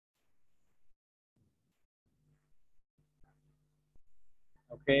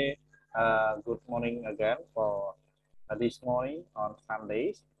Okay, good morning again for this morning on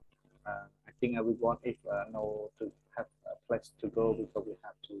Sundays. I think everyone is know to have a place to go because we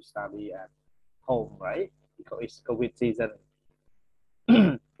have to study at home, right? Because it's COVID season.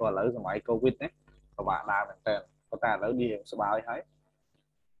 ព្រោះឥឡូវសម័យ COVID ណាពិបាកដើរមែនតើប៉ុន្តែឥឡូវនេះយើងសប្បាយហើយ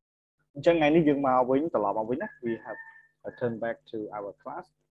អញ្ចឹងថ្ងៃនេះយើងមកវិញត្រឡប់មកវិញណា we have turn back to our class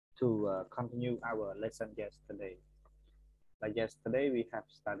to continue our lesson yesterday. Like yesterday we have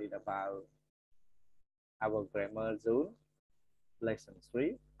studied about our grammar zone lesson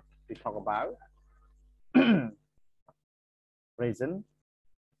 3. We talk about present,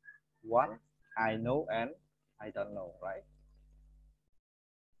 one, I know and I don't know, right?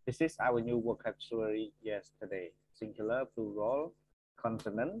 This is our new vocabulary yesterday. Singular, plural,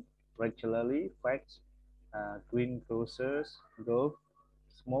 consonant, regularly, facts, green grocers, go,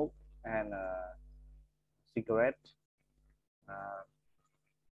 smoke, and cigarette,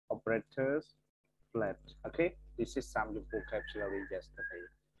 operators, flat. Okay, this is some vocabulary yesterday.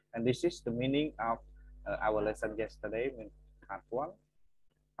 And this is the meaning of our lesson yesterday, part 1,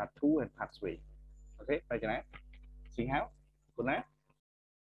 part 2, and part 3. Okay, phải chưa nào? Xin háo, good night.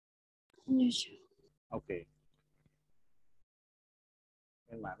 Yes. Okay.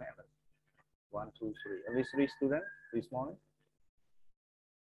 In my name, 1, 2, 3. Only 3 students this morning.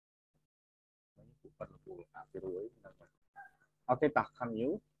 Okay, តោះ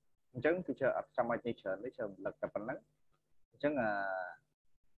continue អញ្ចឹង teacher អត់ចាំបាច់និយាយច្រើនទេ teacher លឹកតែប៉ុណ្ណឹងអញ្ចឹង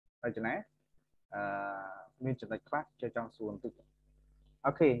រចនាមានចំណុចខ្លះ teacher ចង់សួរបន្តិច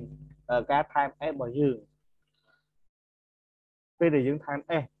Okay ការថែម S របស់យើងពេលដែលយើងថែម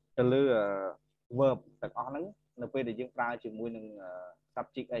S ទៅលើ verb ទាំងអស់ហ្នឹងនៅពេលដែលយើងប្រើជាមួយនឹង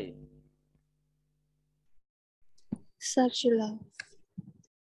subject អី Circular.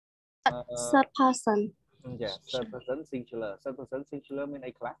 Third person. Yeah, third person singular. Third person singular មាន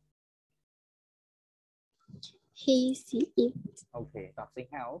អីខ្លះ He, she, it. Okay, តោះ Sing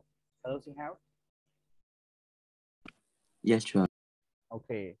Hao. Hello Sing Hao. Yes, sure.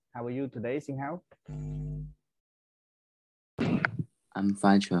 Okay, how are you today, Sing Hao? I'm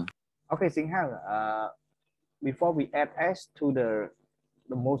fine, sure. Okay, Sing Hao. Before we add s to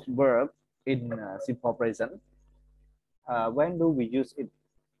the most verb in simple present, when do we use it?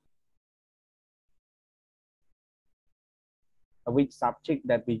 Which subject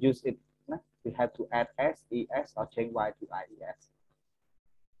that we use it? We have to add s, es, or change y to ies.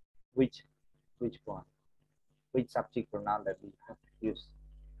 Which one? Which subject pronoun that we have to use?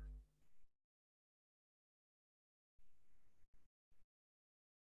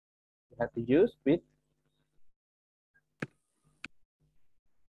 We have to use with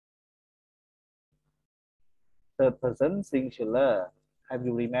third person singular. Have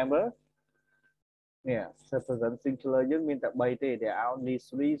you remember? Yeah, third person singular just means that by day there are only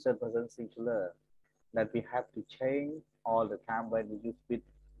 3 third person singular that we have to change all the time when we use with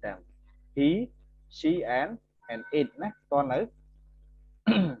them. He, she, and it. Con nữ.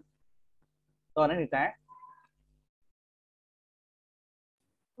 Con nữ người ta.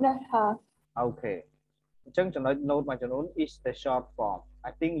 Not her. Okay. Chẳng nói note mà chẳng is the short form.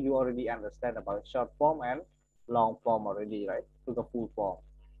 I think you already understand about short form and long form already, right? To the full form.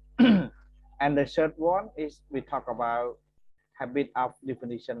 And the short one is we talk about habit of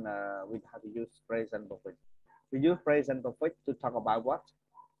definition. We have to use present perfect. We use present perfect to talk about what?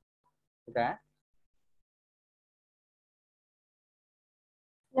 Okay.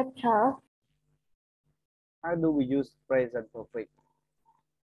 Not her. How do we use present perfect?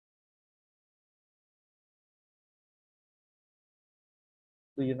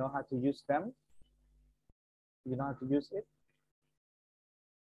 Do you know how to use them? Do you know how to use it?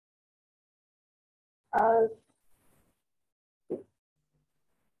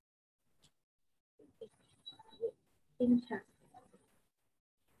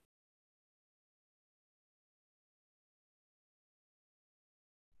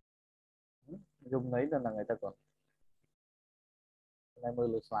 Dùng đấy là người ta còn nay mưa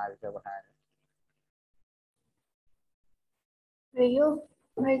lùi slide cho bạn hai. We use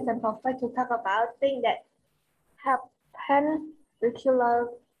present perfect to talk about things that happen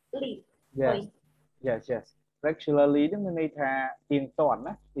regularly. Yes. Yes, yes. Regularly đó mình tha tiền toán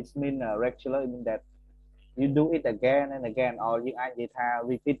á. It means regular, it means that you do it again and again, or những anh tha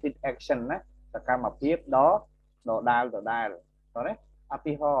repeated action á. Là các mà tiếp đó, đó đài. Đó đấy.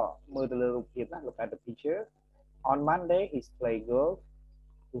 Api ho mưa từ lưu tiếp á. Look at the picture. On Monday he play golf.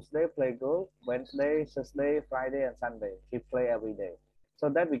 Tuesday play golf. Wednesday, Thursday, Friday, and Sunday. He play every day. So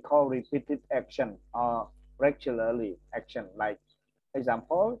that we call repeated action or regularly action. Like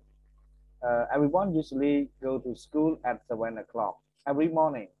example, everyone usually go to school at 7 o'clock. every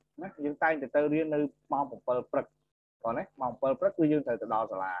morning ណាយើងតែងតែទៅរៀននៅម៉ោង7ព្រឹកcòn ណាម៉ោង7ព្រឹកគឺយើងត្រូវទៅដល់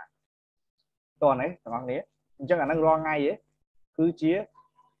សាលាតោះនេះទាំងអស់គ្នាអញ្ចឹងអាហ្នឹងរាល់ថ្ងៃគឺជា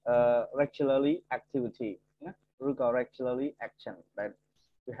regularly activity ណាឬក៏ regularly action that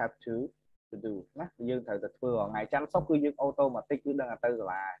we have to do ណាយើងត្រូវតែធ្វើរាល់ថ្ងៃច័ន្ទសុក្រគឺយើង automatic គឺដឹងតែទៅសា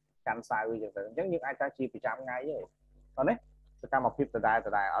លាច័ន្ទសៅរ៍យើងទៅអញ្ចឹងយើងអាចថាជាប្រចាំថ្ងៃទេតោះនេះសកម្មភាពដដែល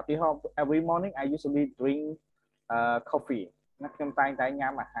ឧទាហរណ៍ every morning I usually drink coffee ណាខ្ញុំតែងតែ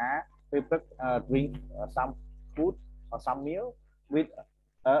ញ៉ាំអាហារពេលព្រឹក drink some food or some meal with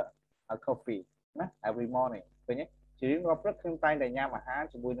a coffee ណា every morning ឃើញទេជារៀងរាល់ព្រឹកខ្ញុំតែងតែញ៉ាំអាហារ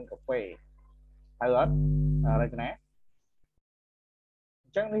ជាមួយនឹងកាហ្វេហើយអត់រចនាអ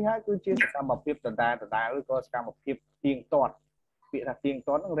ញ្ចឹងនេះហើយគឺជាសកម្មភាពដដែលឬក៏សកម្មភាពទៀងទាត់ពាក្យថាទៀង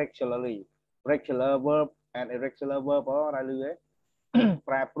ទាត់ហ្នឹង regularly regular verb and irregular verb ដែរលឺទេ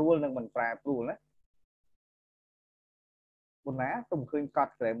ប្រែប្រួលនិងមិនប្រែប្រួលណាបុណាទុំឃើញក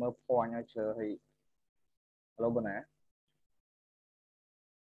ត់ grammar point ឲ្យជឿឲ្យ Hello បុណា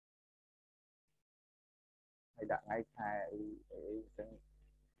ហើយដាក់ថ្ងៃខែអីចឹង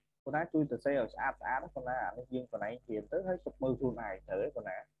បុណាជួយទៅសេឲ្យស្អាតបុណាអានេះយើងកន្លែងរៀនទៅហើយទុកមើលខ្លួនឯងទៅបុ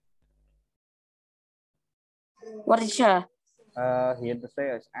ណា What teacher រៀនទៅសេ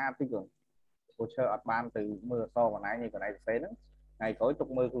ឲ្យស្អាតតិចគាត់ព្រោះឈើអត់បានទៅមើលអក្សរបណ្ណាញនេះកន្លែងទៅសេហ្នឹងថ្ងៃក្រោយទុក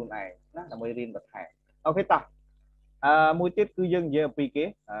មើលខ្លួនឯងណាដើម្បីរៀនបន្ថែមអូខេតោះមួយទៀតគឺយើងនិយាយអំពីគេ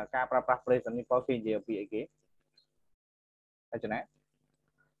ការប្រើប្រាស់ present simple គេនិយាយអំពីអីគេអញ្ចឹងណា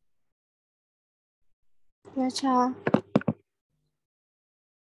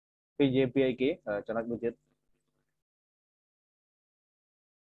គេនិយាយពីអីគេចំណុចមួយទៀត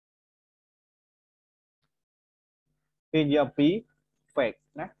គេនិយាយអំពី fake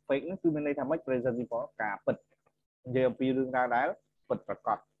ណា fake ហ្នឹងគឺមានន័យថាម៉េច present simple ការពិតនិយាយអំពីរឿងរ៉ាវដែលពិតប្រាក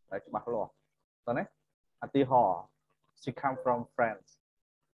ដដែលច្បាស់លាស់តោះណាឧទាហរណ៍ she come from France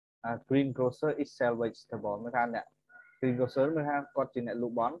green grocer is sell vegetable មានថាអ្នក green grocer មានថាគាត់ជាអ្នកល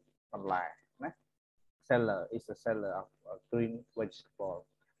ក់បន្លែណា seller is a seller of green vegetable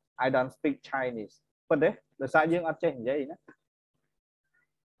I don't speak Chinese ប៉ុន្តែដោយសារយើងអត់ចេះនិយាយណា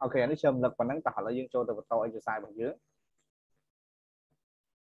អូខេអានេះខ្ញុំរំលឹកប៉ុណ្ណឹងតោះឥឡូវយើងចូលទៅបន្ត exercise របស់យើង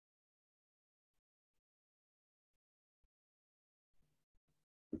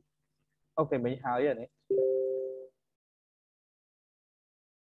អូខេមិញហើយអានេះ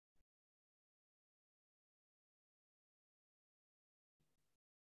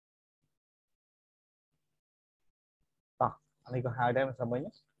តោះអានេះក៏ហើយដែរមិនស្មិញ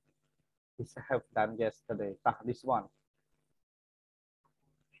This have done yesterday តោះ this one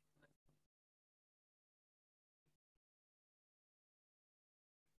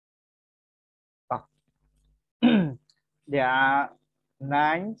there are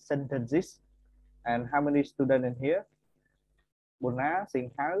 9 sentences and how many students in here បូណាសិ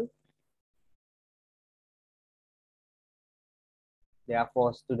ង្ហៅ there are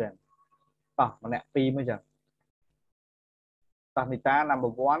 4 students តោះម្នាក់2មកចឹងតោះនីតា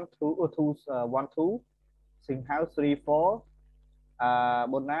number 1 2 1 2សិង្ហៅ 3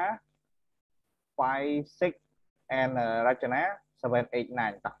 4 បូណា 5 6 and រចនា 7 8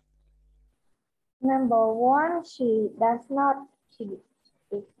 9 តោះ Number 1, she does not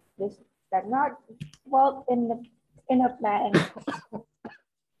work in a bank.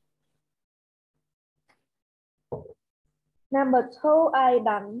 Number 2, I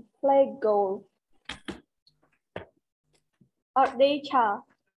don't play golf. Or teacher.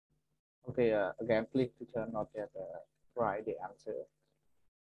 Okay, again, please teacher not yet write the answer.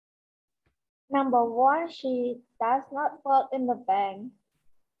 Number 1, she does not work in the bank.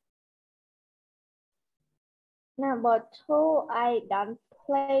 Number 2, I don't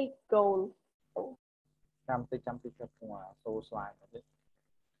play golf. ចាំតិចគាត់គួរសូស្លាយមកទៀត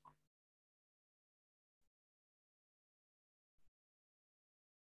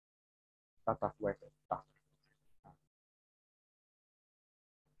តោះ wait តោះ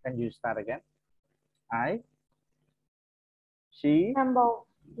Can you start again? She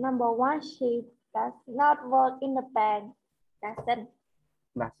Number 1, she does not work in the bank. Doesn't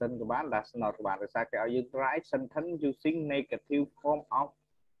ក៏បាន does not ក៏បានដោយសារគេឲ្យយើង write sentence using negative form of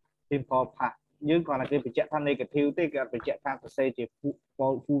simple past យើងគ្រាន់តែគេបញ្ជាក់ថា negative ទេគេអត់បញ្ជាក់ថាសរសេរជា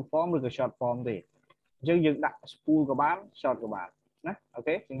full form ឬក៏ short form ទេអញ្ចឹងយើងដាក់ full ក៏បាន short ក៏បានណាអូ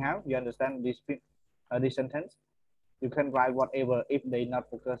ខេ How you understand this sentence you can write whatever if they not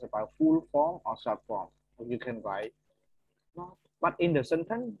focus about full form or short form you can write but in the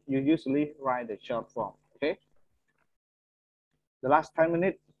sentence you usually write the short form okay the last 10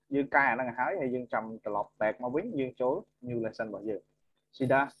 minutes យើងកែអាហ្នឹងឲ្យហើយយើងចាំត្រឡប់ back មកវិញយើងចូល new lesson របស់យើង she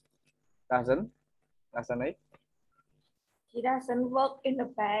doesn't អី She doesn't work in the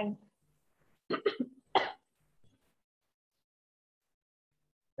bank.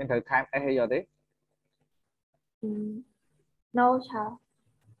 Nên thời time ai hay giờ đấy. No, child.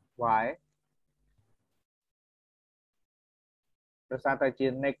 Why? Rồi sao ta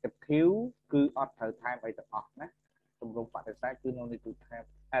chia negative cứ ở thời time ai tập off nè. Tùm lum phải sai cứ no need to have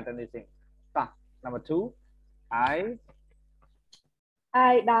add anything. Ta, number 2.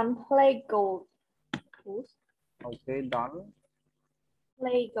 I don't play golf. Okay, don't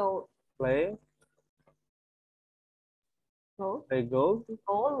Play golf. play Golf. play golf.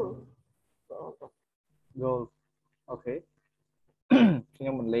 Golf. Okay.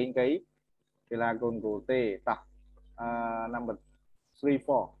 Nhưng mình lên cái là con golf tê ta. Number 3,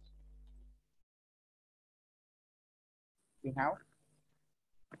 4. Tiếng Háo.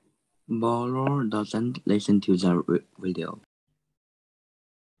 Bolo doesn't listen to the radio.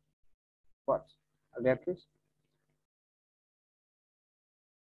 What? Again, please.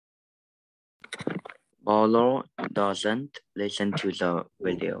 Bolo doesn't listen to the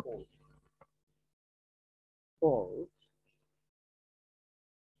radio.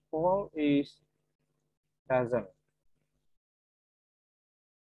 Paul is doesn't.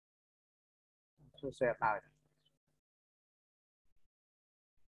 So say it.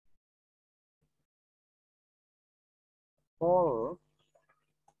 Paul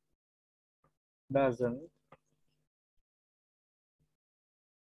doesn't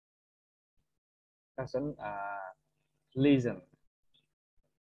listen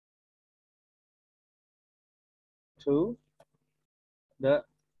to the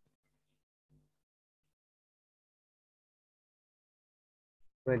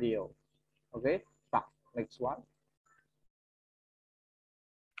radio. Okay, stop. Next one.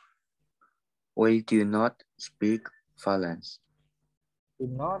 We do not speak violence. Do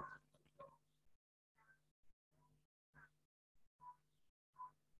not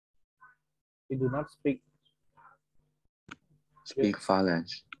we do not speak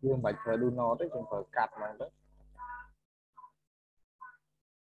violence. Dương bạch phải do not đấy, không phải cắt mà đấy.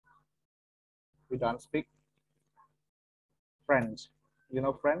 We don't speak French. You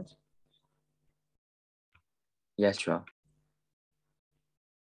know French? Yes, sure.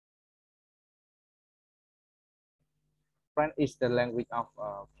 French is the language of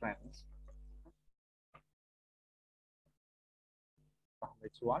France.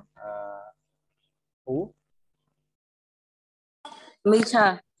 Which one? Who? Me,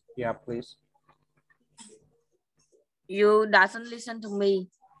 sir. Yeah, please. You doesn't listen to me.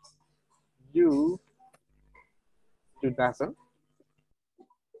 You doesn't.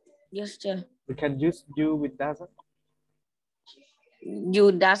 Yes, sir. We can use you with doesn't.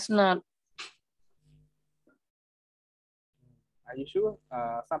 You does not. Are you sure?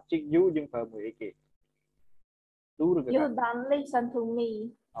 Subject you nhưng verb người kì. Do được You don't listen to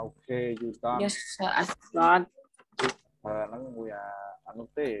me. Okay, you don't. Yes, sir. I forgot. Nó người anh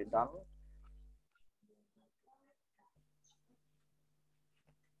tê don't.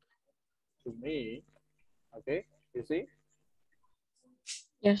 To me. Okay, you see?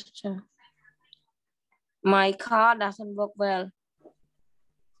 Yes, sir. My car doesn't work well.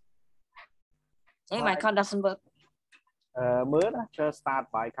 Hey, my car doesn't work. Mới đó, just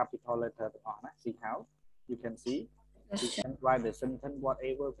start by capital letter on. See how you can see. Yes, You sir. can write the sentence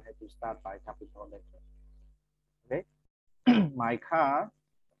whatever, we have to start by capital letter. Okay. My car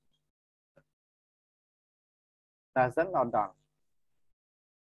doesn't or don't.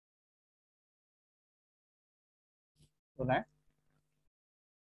 Đúng đấy.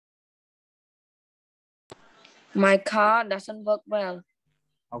 My car doesn't work well.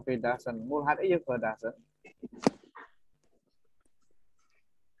 Okay, doesn't. Muốn hát ý for doesn't.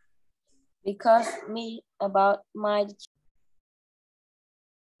 Because me about my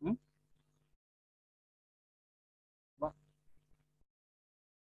What?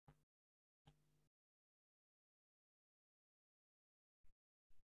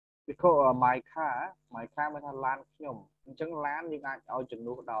 Because my car mới thành lan nhom. Chẳng lan nhưng ai ao chừng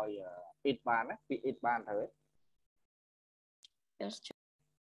đủ đòi ít bàn á, bị ít bàn thử. Yes, sir.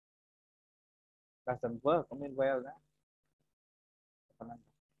 Doesn't work, I mean well đó.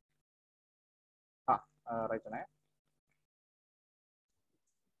 Right now.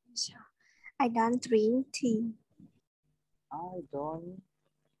 I don't drink tea. I don't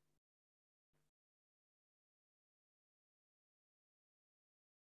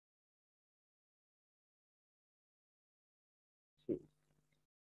tea.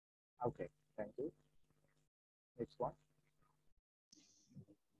 Okay, thank you. Next one.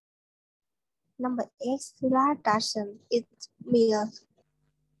 Number 8, Sila doesn't eat milk.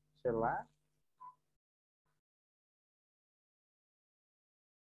 Sheila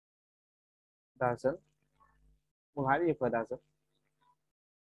Doesn't. Một hai đi for doesn't.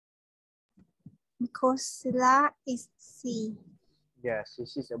 Because Sila is she. Yes,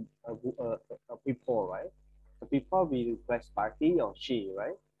 this is a people, right? The people we replace by he or she,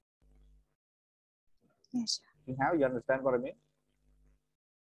 right? Yes. How you understand what I mean?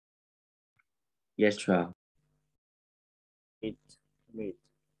 Yes, sir. It meet.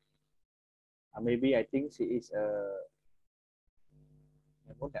 Maybe I think she is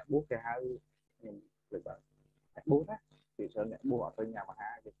muốn nhạc bút thì hai mình được bạn nhạc bút á thì sợ nhạc bút ở bên nhà mà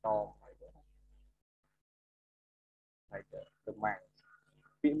hai cái to này được màng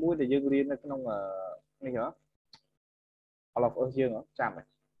bị mũi thì dương riêng nó không này hả họ lọc ở dương ở chạm này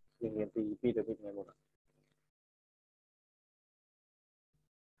dương riêng thì pi được ngày một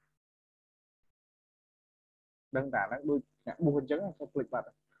đơn giản nó đôi nhạc bút hình chứng không click vào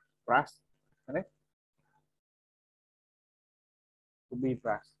brush đấy to be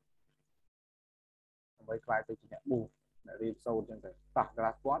brush với khai từ nhạc bút để đi sâu trên cái tập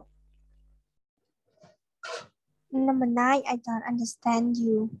last one. Number 9, I don't understand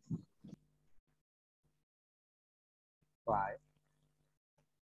you. Why?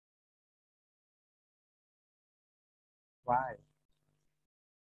 Why?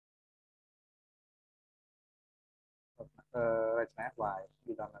 Let's not why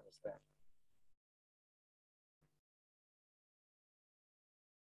you don't understand.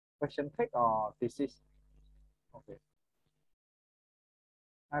 Question take or thesis? Okay.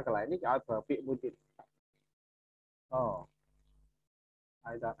 Cái lại nick out for people with it. Oh,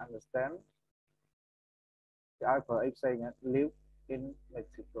 I don't understand. The author is saying live in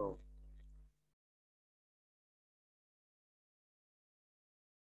Mexico.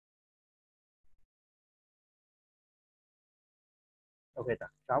 Okay,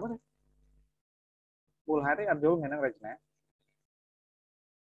 tak. Siapa nih? Mulhari Abdul Menang Rajna.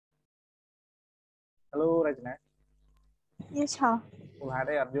 Hello Rajna. Yes, sir.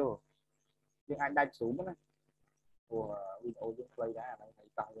 Mulhari Abdul. Nhưng anh đánh xuống này. Của Windows Dương Play đã này hãy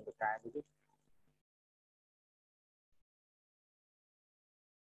tạo những cái đi chứ.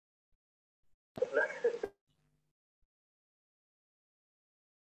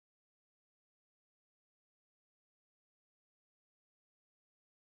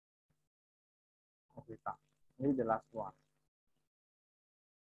 Okay, tak. This is the last one.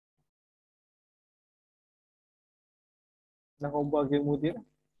 Đang homework dương mua tiếp.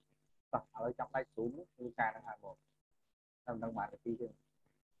 Tak, ở trong đánh xuống như cái đang hàng một. Đang bạn cái chứ.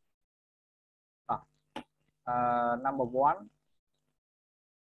 Number one.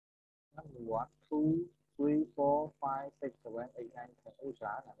 Number 1, 2, 3, 4, 5, 6, 7, 8, 9, 10. Ôi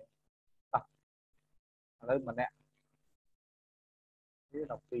trái này. Lên mình nè. This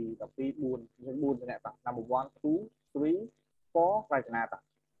đọc pi buồn như nè bạn. Number 1, 2, 3, 4, right now bạn.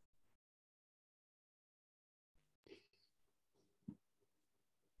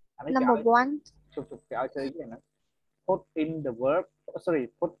 Number 1. Chụp cái chơi cái này. Put in the verb,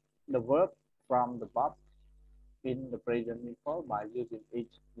 put the verb from the verb in the present simple by using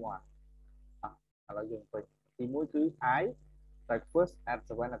each one. Là dùng thì mỗi thứ I breakfast at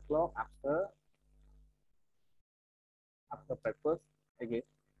 7 o'clock after breakfast again.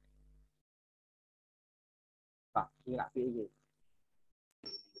 Như là cái gì?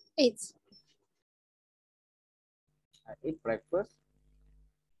 It's. I eat breakfast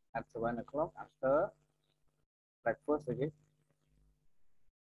at 7 o'clock after breakfast again.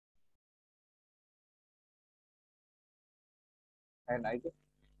 And I get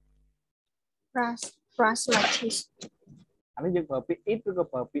Brush my teeth. anh ấy dùng verb eat với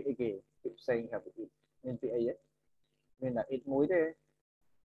verb again. Keep saying have to eat. Nên PA ấy. Nên là eat muối đấy.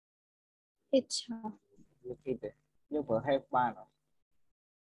 It's, sir. Eat đấy. Nhưng verb have ba nào.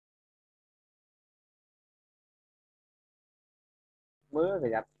 Mới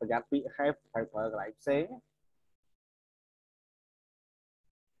phải giặt bị have phải lại xế.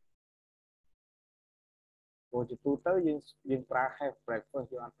 Rồi thì tôi tới dương pra have breakfast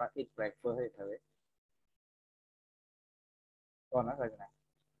dương ăn pra eat breakfast hay thế. Còn nó là gì này?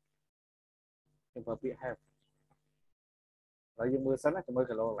 Nhưng verb have. Rồi dương mưa sẵn thì mới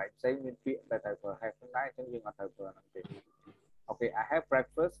cái lô lại xế nguyên chuyện tại thời verb have không đáy nhưng dương ăn thời verb làm gì. Okay, I have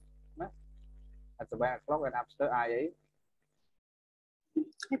breakfast at 7 o'clock and after I ate.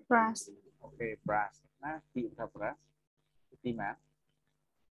 I brush. Okay, brush. Nó chị thật brush. Chị mà.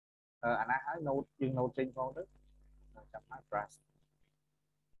 Anh ấy nói nốt dương nốt trên con đó. Trong brush.